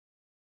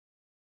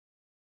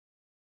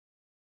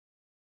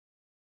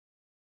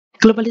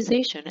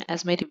Globalization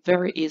has made it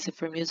very easy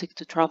for music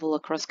to travel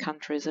across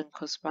countries and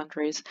cross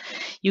boundaries.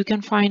 You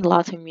can find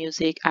Latin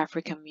music,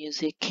 African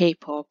music,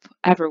 K-pop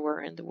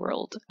everywhere in the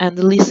world, and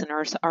the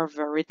listeners are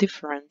very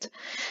different.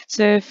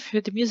 So, for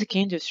the music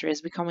industry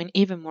is becoming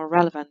even more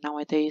relevant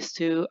nowadays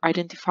to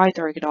identify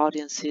target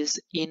audiences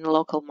in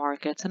local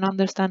markets and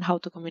understand how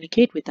to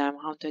communicate with them,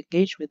 how to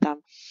engage with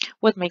them,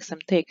 what makes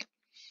them tick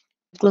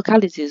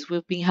localities.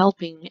 We've been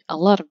helping a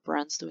lot of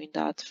brands doing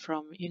that,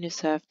 from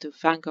UNICEF to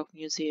Van Gogh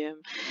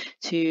Museum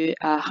to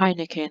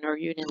Heineken or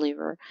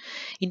Unilever.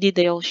 Indeed,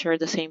 they all share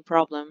the same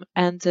problem.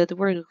 And the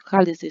Word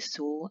Localities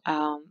tool,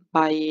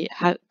 by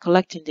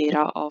collecting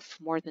data of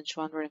more than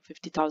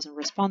 250,000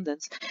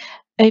 respondents,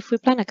 if we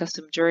plan a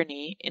custom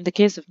journey, in the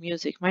case of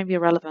music, might be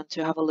relevant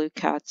to have a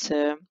look at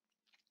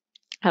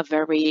a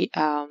very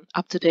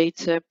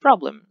up-to-date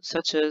problem,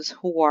 such as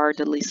who are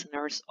the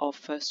listeners of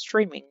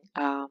streaming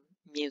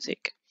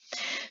music.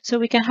 So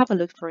we can have a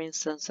look, for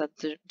instance, at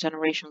the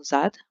Generation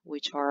Z,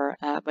 which are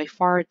by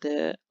far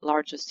the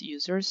largest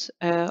users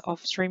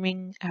of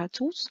streaming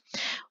tools.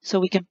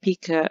 So we can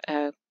pick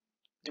the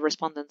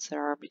respondents that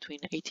are between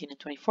 18 and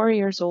 24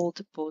 years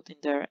old, both in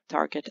their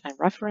target and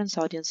reference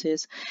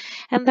audiences,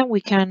 and then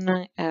we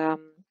can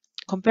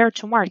compare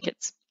two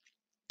markets.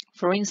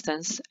 For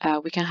instance,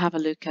 we can have a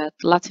look at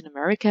Latin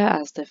America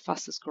as the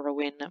fastest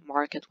growing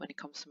market when it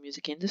comes to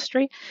music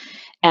industry,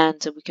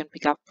 and we can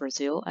pick up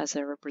Brazil as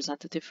a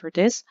representative for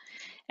this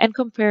and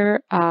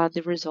compare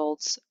the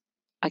results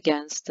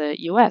against the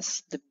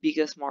US, the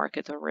biggest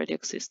market already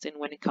existing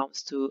when it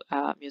comes to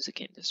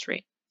music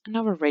industry. And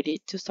now we're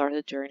ready to start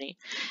a journey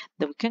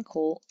that we can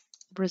call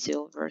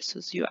Brazil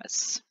versus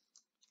US.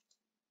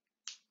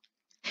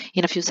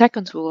 In a few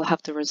seconds, we will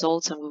have the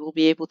results and we will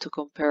be able to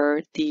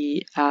compare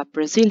the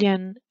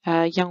Brazilian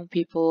young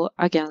people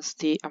against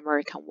the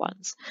American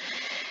ones.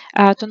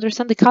 To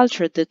understand the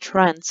culture, the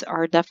trends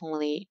are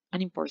definitely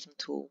an important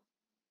tool.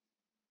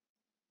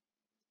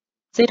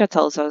 Data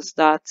tells us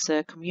that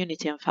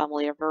community and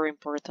family are very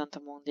important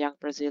among the young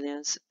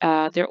Brazilians.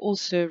 They're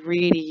also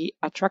really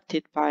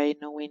attracted by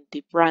knowing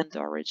the brand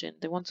origin.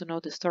 They want to know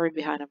the story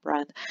behind a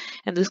brand.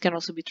 And this can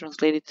also be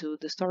translated to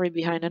the story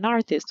behind an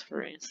artist,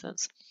 for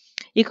instance.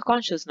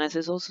 Eco-consciousness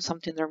is also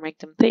something that makes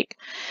them think.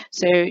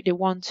 So they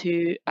want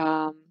to,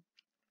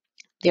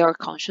 they are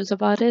conscious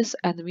about this,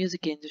 and the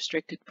music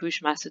industry could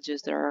push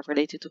messages that are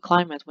related to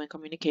climate when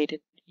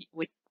communicated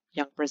with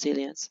young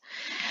Brazilians.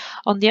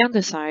 On the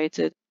other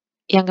side,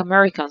 young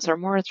Americans are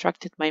more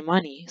attracted by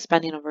money,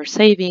 spending over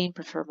saving,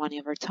 prefer money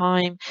over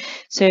time.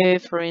 So,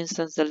 for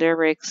instance, the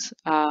lyrics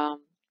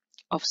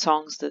of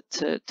songs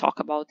that talk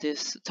about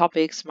these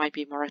topics might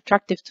be more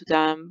attractive to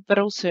them, but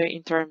also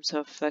in terms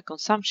of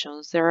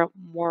consumptions, they're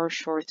more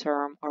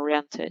short-term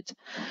oriented.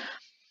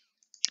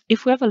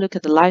 If we have a look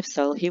at the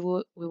lifestyle, we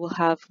will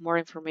have more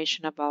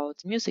information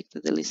about music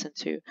that they listen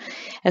to,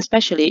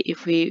 especially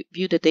if we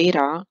view the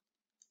data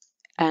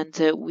and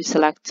we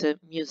select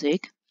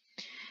music.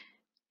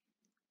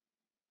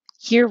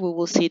 Here we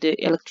will see the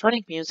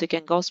electronic music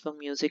and gospel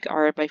music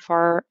are by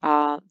far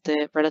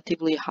the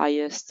relatively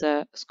highest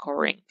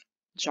scoring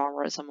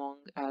genres among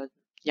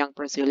young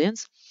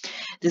Brazilians.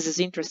 This is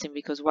interesting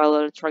because while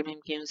electronic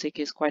music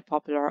is quite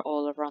popular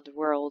all around the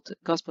world,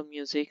 gospel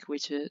music,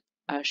 which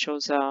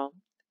shows a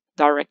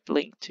direct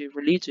link to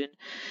religion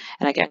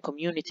and again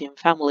community and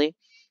family,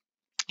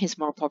 is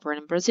more popular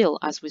in Brazil,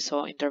 as we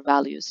saw in their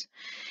values.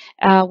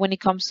 When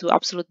it comes to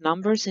absolute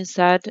numbers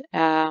instead,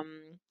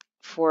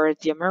 for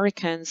the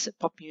Americans,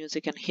 pop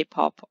music and hip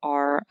hop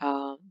are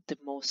the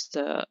most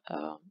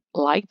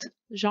liked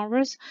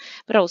genres,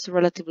 but also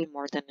relatively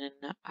more than in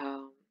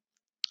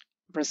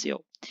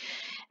Brazil.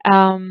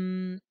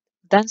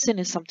 Dancing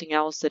is something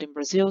else that in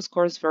Brazil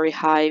scores very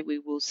high. We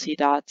will see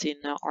that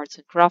in arts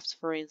and crafts,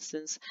 for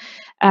instance.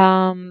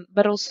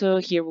 But also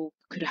here we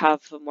could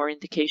have more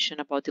indication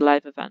about the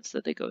live events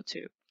that they go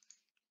to.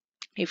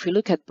 If we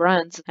look at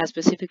brands, and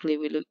specifically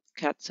we look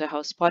at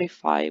how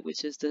Spotify,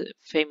 which is the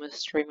famous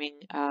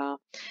streaming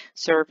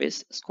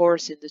service,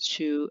 scores in the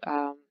two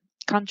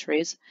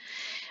countries,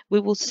 we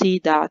will see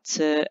that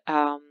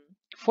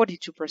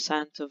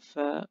 42% of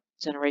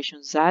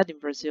Generation Z in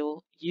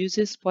Brazil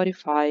uses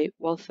Spotify,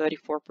 while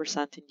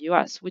 34% in the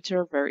US, which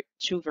are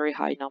two very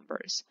high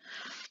numbers.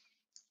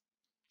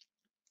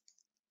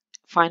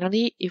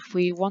 Finally, if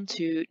we want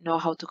to know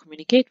how to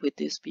communicate with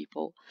these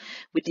people,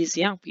 with these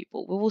young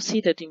people, we will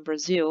see that in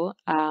Brazil,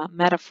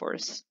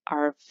 metaphors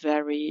are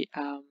very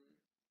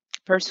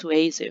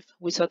persuasive.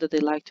 We saw that they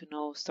like to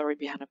know story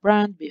behind a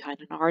brand,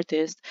 behind an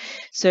artist.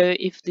 So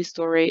if the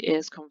story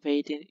is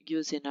conveyed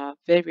using a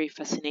very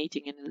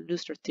fascinating and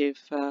illustrative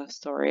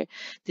story,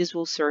 this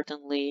will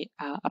certainly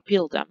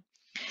appeal them.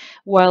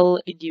 While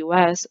in the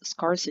US,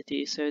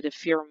 scarcity, so the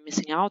fear of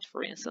missing out,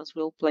 for instance,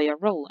 will play a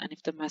role. And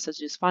if the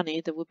message is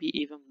funny, that will be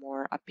even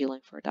more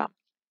appealing for them.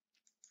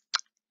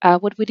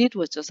 What we did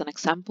was just an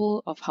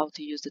example of how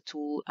to use the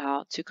tool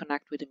to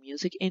connect with the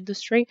music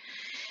industry.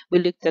 We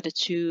looked at the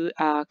two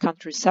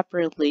countries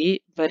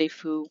separately, but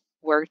if we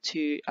were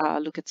to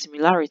look at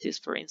similarities,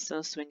 for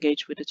instance, to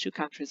engage with the two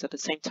countries at the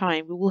same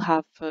time, we will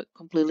have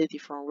completely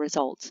different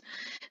results.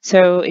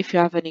 So if you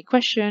have any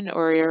question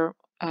or you're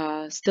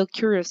still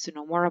curious to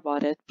know more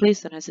about it,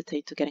 please don't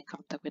hesitate to get in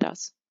contact with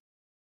us.